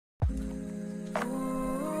Alright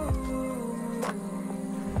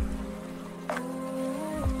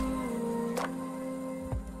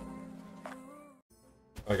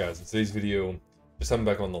guys, in today's video, just having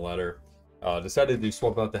back on the ladder. Decided to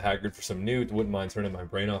swap out the Haggard for some Newt. Wouldn't mind turning my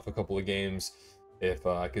brain off a couple of games if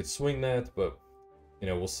I could swing that, but you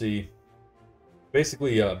know, we'll see.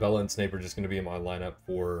 Basically, Bella and Snape are just going to be in my lineup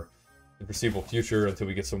for the foreseeable future until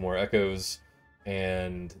we get some more Echoes.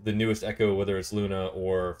 And the newest Echo, whether it's Luna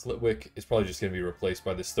or Flitwick, is probably just going to be replaced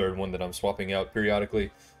by this third one that I'm swapping out periodically.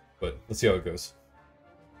 But let's see how it goes.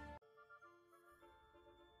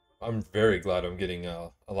 I'm very glad I'm getting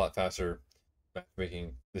a lot faster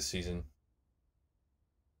matchmaking this season.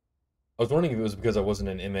 I was wondering if it was because I wasn't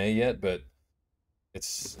in MA yet, but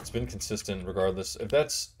it's been consistent regardless. If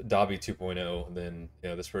that's Dobby 2.0, then you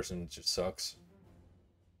know this person just sucks.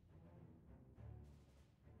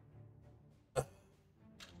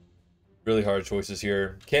 Really hard choices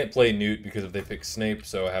here. Can't play Newt because if they pick Snape,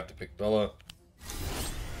 so I have to pick Bella.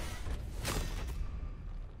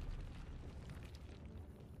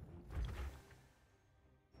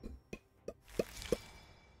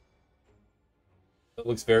 It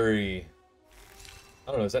looks very,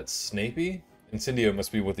 I don't know, is that Snapey? Incendio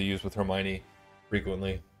must be what they use with Hermione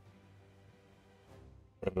frequently.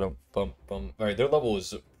 Alright, their level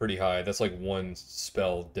is pretty high. That's like one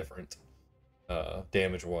spell different,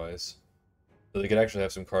 damage-wise. So they could actually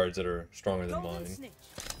have some cards that are stronger than mine.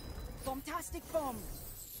 Bombastic bomb.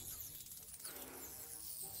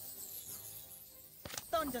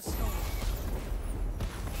 Thunderstorm.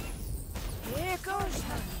 Here goes.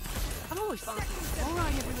 I'm always fine. All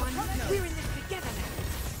right, everyone. We're in this together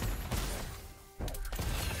now.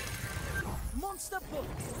 Monster book.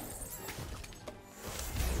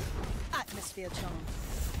 Atmosphere charm.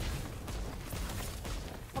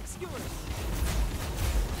 Obscurus.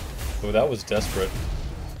 Oh, that was desperate.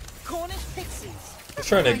 Cornish pixies. I was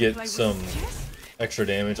trying to get some extra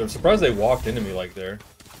damage. I'm surprised they walked into me like there.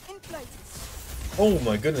 Oh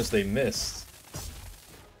my goodness, they missed.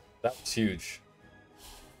 That was huge.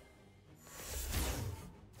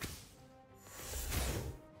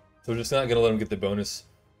 So we're just not gonna let them get the bonus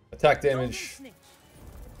attack damage.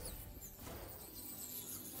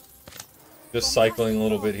 Just cycling a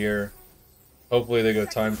little bit here. Hopefully they go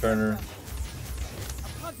Time Turner.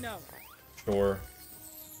 Sure.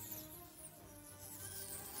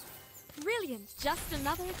 Brilliant. Just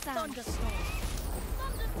another exam. Thunderstorm.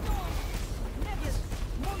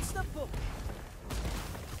 Monster book.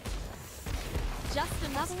 Just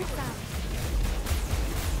another exam.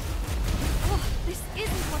 Oh, this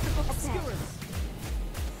isn't what the book said.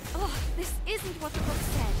 Oh, this isn't what the book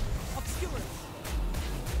said. Obscurus.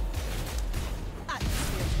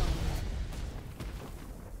 Atmosphere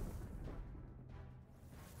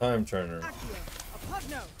Time Turner.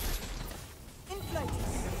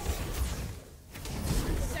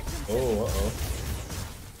 Oh, uh-oh.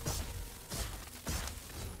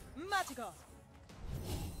 Magica.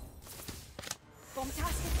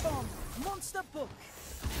 Bombastic bomb. Monster book.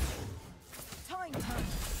 Time turn.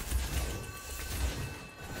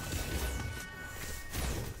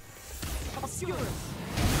 Obscurus.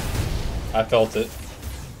 I felt it.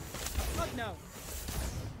 No.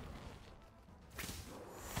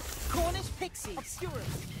 Cornish pixies. Obscurus.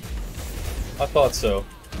 I thought so.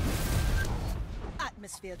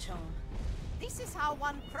 Atmosphere charm. This is how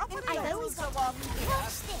one properly goes along here.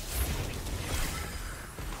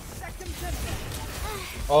 Second temper.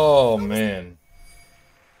 Oh man.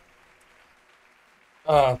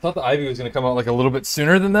 I thought the Ivy was gonna come out like a little bit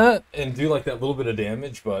sooner than that and do like that little bit of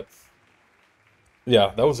damage, but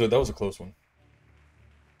yeah, that was a close one.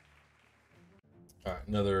 All right,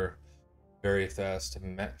 another very fast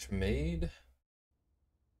match made.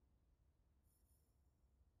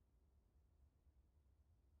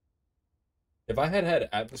 If I had had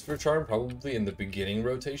Atmosphere Charm probably in the beginning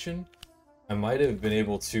rotation, I might have been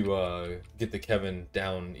able to get the Kevin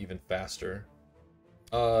down even faster.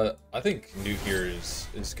 I think Newt here is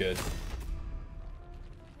good.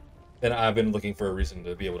 And I've been looking for a reason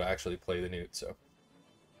to be able to actually play the Newt, so.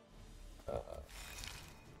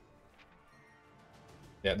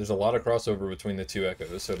 Yeah, there's a lot of crossover between the two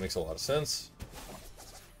Echoes, so it makes a lot of sense.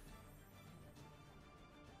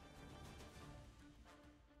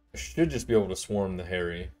 I should just be able to swarm the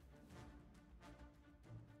Harry.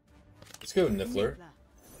 Let's go Niffler.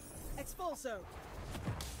 Expulso.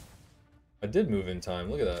 I did move in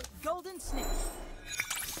time, look at that. Golden snake.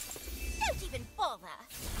 Don't even bother.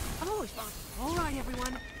 I'm always fine. All right,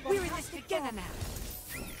 everyone. We're in this together now.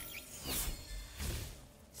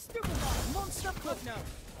 Monster club now.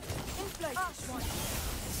 Inflate.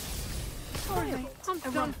 Sorry, mate. I'm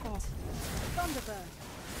done for.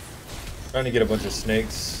 Thunderbird. Trying to get a bunch of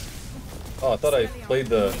snakes. Oh, I thought I played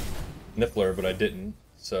the Niffler, but I didn't.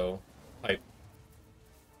 So, I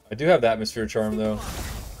do have the Atmosphere Charm, though.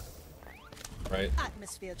 Right?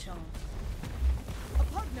 Atmosphere charm. A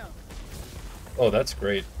Pugno. Oh, that's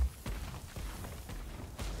great.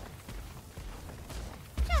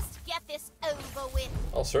 Just get this over with.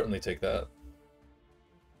 I'll certainly take that.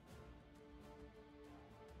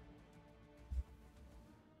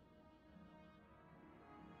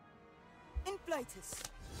 Inflatus.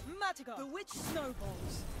 Matagon. Bewitched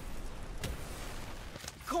snowballs.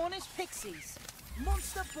 Cornish pixies.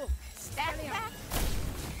 Monster book. Step back.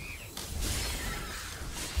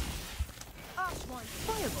 Archwind.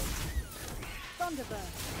 Firebolt.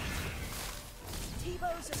 Thunderbird.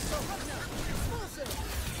 T-Bow's assault. Explosive.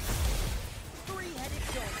 Three-headed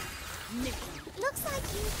dog. Nicky. Looks like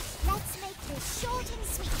you. Let's make this short and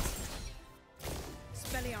sweet.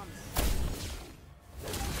 Spelliarmus.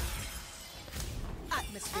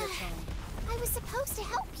 Atmosphere charm. I was supposed to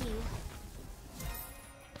help you.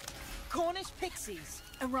 Cornish pixies.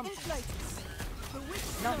 Inflatus.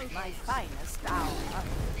 Bewitched Not snowballs. my finest hour.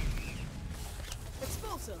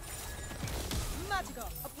 Expulsive.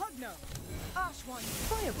 Matagon. A Pugno. Archwind.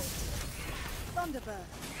 Firebolt. Thunderbird.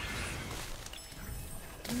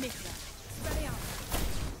 Mikla. Spelliarmus.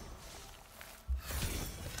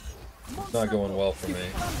 Not going well for me.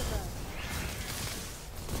 Thunderbird.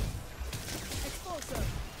 Expulsive.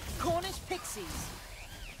 Cornish pixies.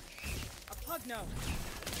 A Pugno.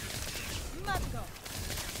 Matagon.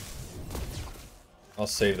 I'll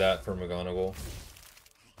save that for McGonagall.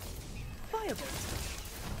 Firebolt.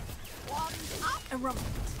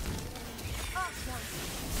 Erumpent. Archwind.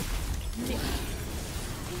 Nick.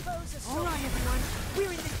 T-Bow's assault. All right, everyone.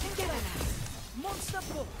 We're in this together. Monster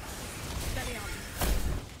book. Spelliarmus.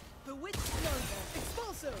 Bewitched snowball.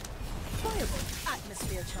 Expulsive. Firebolt.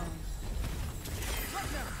 Atmosphere charm.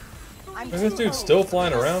 Pugno. Is this dude still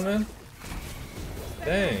flying around, man?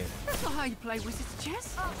 Dang. That's not how you play wizard's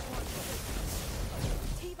chess. Archwind.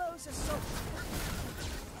 T-Bow's assault.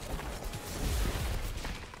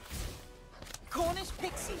 Cornish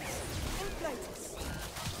pixies. Inflatus.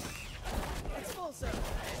 Expulsive.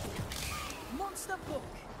 Monster book.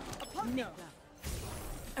 A Pugno.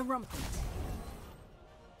 Erumpent.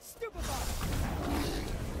 Stupefy.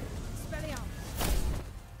 Spelliarmus.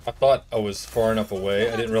 I thought I was far enough away.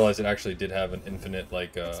 I didn't realize it actually did have an infinite,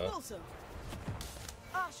 like, Expulsive.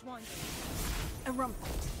 Archwinder.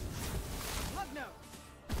 Erumpent. Pugno.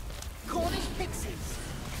 Cornish pixies.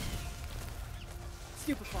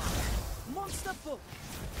 Stupefy. Monster book.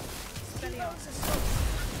 Spelliarmus assault.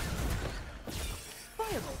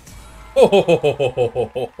 Firebolt.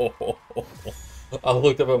 Oh! I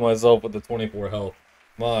looked up at myself with the 24 health.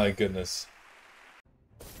 My goodness.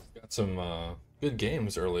 Got some good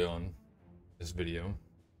games early on this video,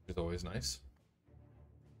 which is always nice.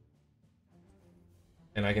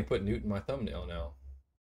 And I can put Newt in my thumbnail now,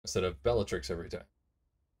 instead of Bellatrix every time.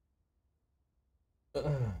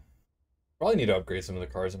 Probably need to upgrade some of the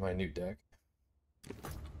cards in my Newt deck.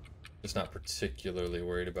 Just not particularly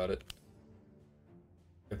worried about it.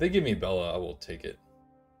 If they give me Bella, I will take it.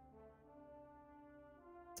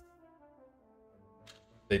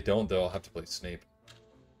 If they don't, though, I'll have to play Snape.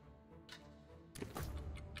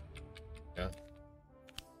 Yeah.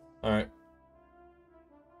 Alright.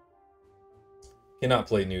 Cannot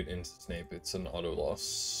play Newt into Snape. It's an auto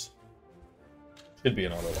loss. Should be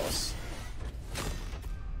an auto loss.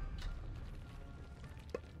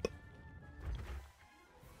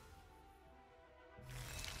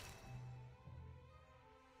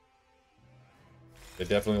 They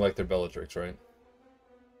definitely like their Bellatrix, right?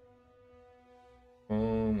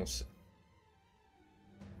 We'll see.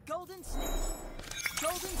 Golden snake.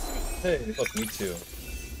 Golden snake. Hey, look, me too.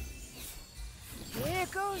 Here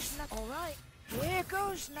goes nothing. All right. Here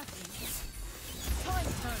goes nothing.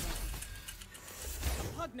 Time turner.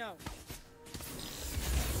 Pugno.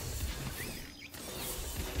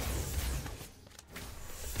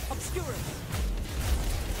 Obscurus.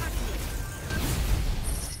 Accio.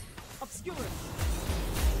 Obscurus.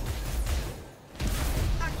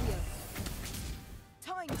 Accio.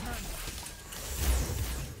 Time turner.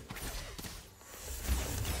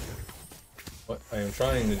 What? I am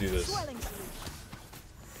trying to do this. Swelling solution.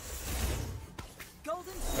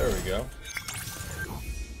 Golden There we go.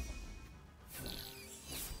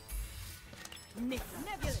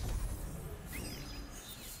 Nebulous.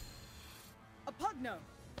 A Pugno.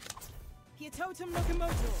 Hiatotum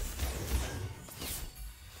Locomotor.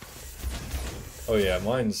 Oh yeah,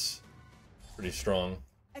 mine's pretty strong.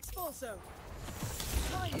 Expulso.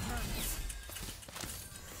 Time turner.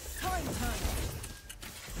 Time Time turner.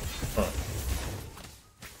 Huh.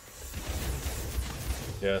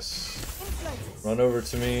 Yes. Inflators. Run over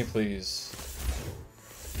to me, please.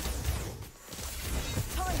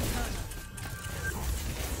 Time turner.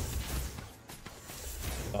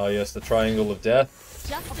 Ah, yes, the triangle of death.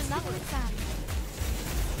 Just another exam.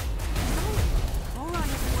 All right,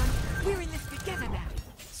 everyone. We're in this together now.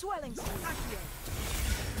 Swelling. Accio.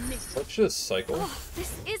 Miss. Let's just cycle. Oh,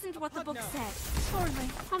 this isn't what the book said. Sorry,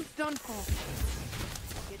 mate. I'm done for.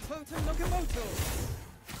 Yetoto Lokomoto.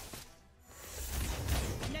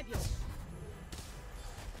 Nebula.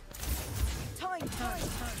 Time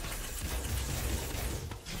turner.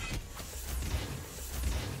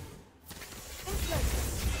 Inflators.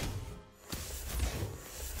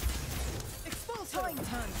 Expulsor. Time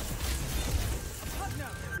turner. Pugno.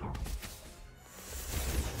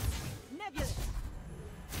 Nebula.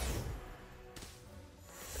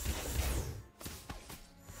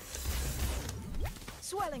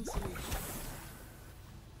 Swelling solution.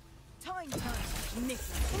 Time turner.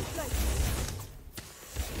 Nickler. Inflators.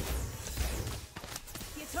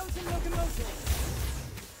 Yetoto Lokomoto.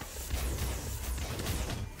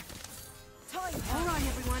 Time turner. All right,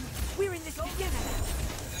 everyone. We're in this together now.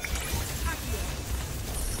 Accio.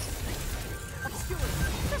 Obscurus.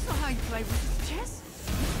 That's not how you play with chess.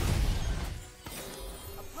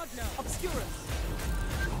 Pugno. Obscurus.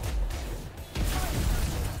 Time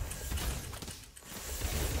turner.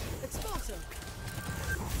 Expulsor.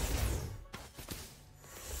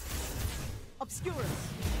 Obscurus.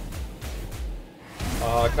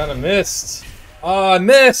 Ah, I kind of missed. Ah, I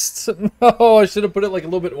missed! No, I should have put it like a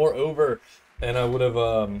little bit more over, and I would have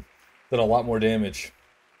done a lot more damage.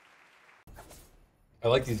 I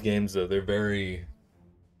like these games though. They're very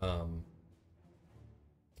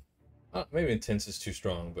maybe intense is too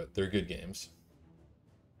strong, but they're good games.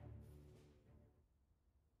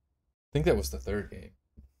 I think that was the third game.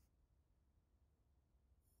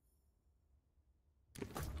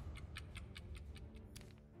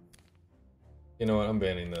 You know what? I'm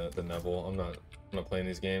banning the Neville. I'm not playing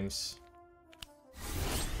these games.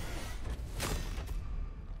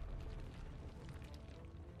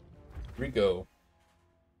 Rico.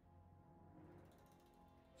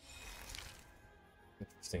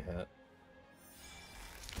 Interesting hat.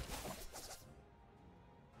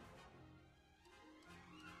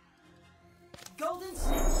 Golden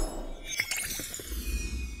Snake.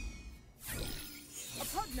 A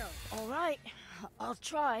Pugno. All right, I'll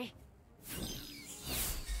try.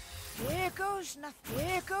 Here goes nothing.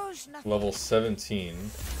 Here goes nothing. Level 17.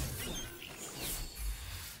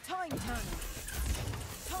 Time turner.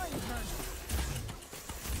 Time turner.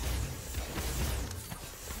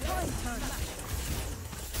 Time turner.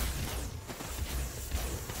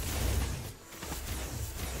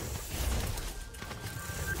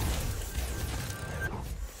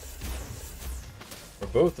 We're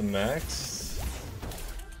both maxed.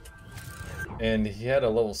 And he had a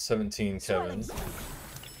level 17 Kevin,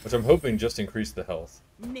 which I'm hoping just increased the health.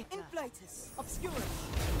 Inflatus. Obscurus.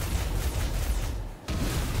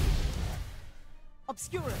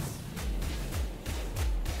 Obscurus.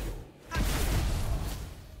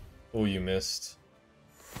 Oh, you missed.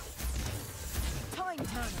 Time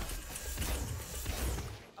turner.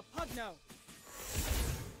 A Pugno.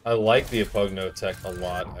 I like the Apugno tech a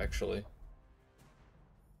lot, actually.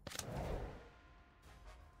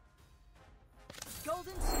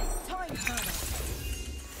 Golden Snake. Time turner.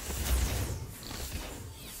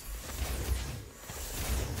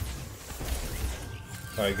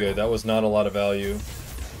 Alright, good. That was not a lot of value.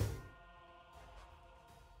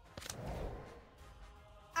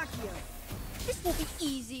 Accio. This will be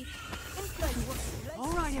easy. Inflatus.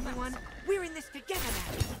 All right, everyone. We're in this together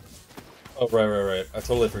now. Oh, right. I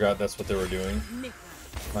totally forgot that's what they were doing.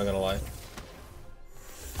 Not gonna lie.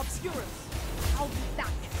 Obscurus. I'll be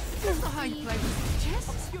back. That's not how you play with chess.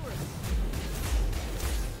 Obscurus.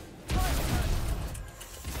 Time turner.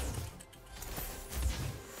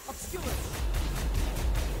 Obscurus.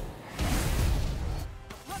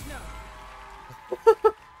 Pugno.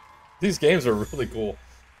 These games are really cool.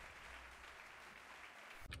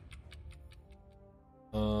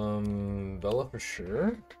 Bella for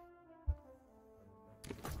sure.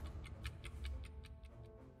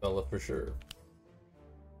 Bella for sure.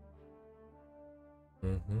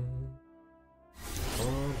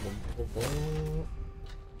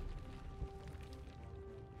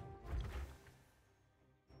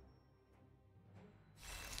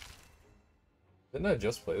 Didn't I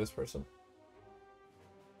just play this person?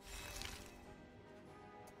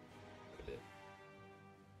 I did.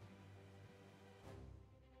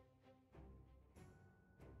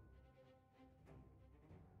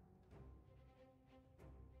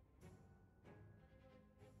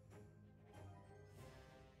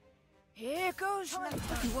 Here goes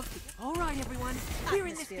nothing. All right, everyone. We're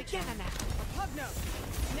in this together now. Pugno.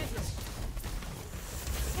 Nebulous.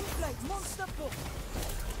 Inflate. Monster book.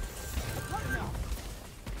 Pugno.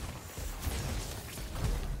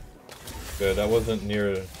 Good, that wasn't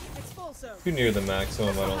near Expulso. too near the maximum,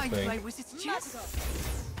 I don't Behind play think. was its chest.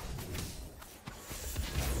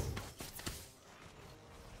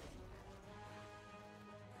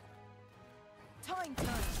 Time turn.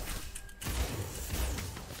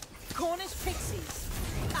 Cornish pixies.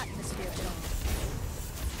 Atmosphere charge.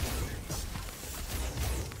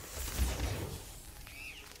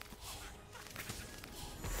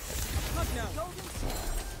 Pugno. Golden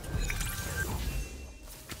Sea.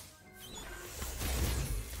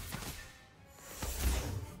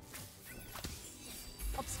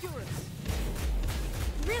 Obscurus.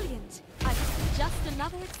 Brilliant. I was just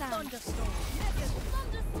another exam. Thunderstorm.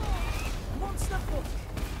 Thunderstorm. Monster book.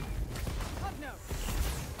 Pugno.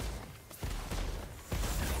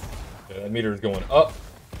 Yeah, that meter is going up.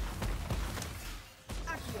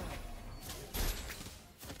 Accio.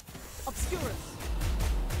 Obscurus.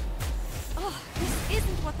 Oh, this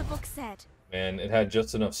isn't what the book said. Man, it had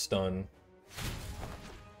just enough stun.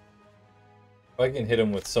 If I can hit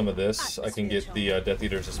him with some of this, I can get the Death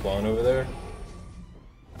Eaters to spawn over there.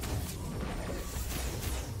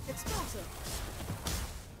 Expulso.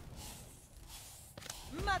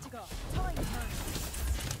 Magica. Time turn.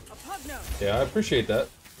 A Pugno. Yeah, I appreciate that.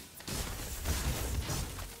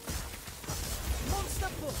 Monster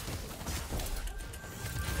book.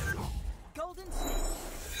 Golden Snake.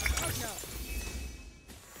 Pugno.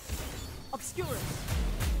 Obscurus.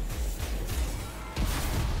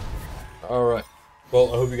 Alright.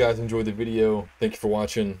 Well, I hope you guys enjoyed the video. Thank you for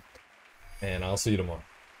watching, and I'll see you tomorrow.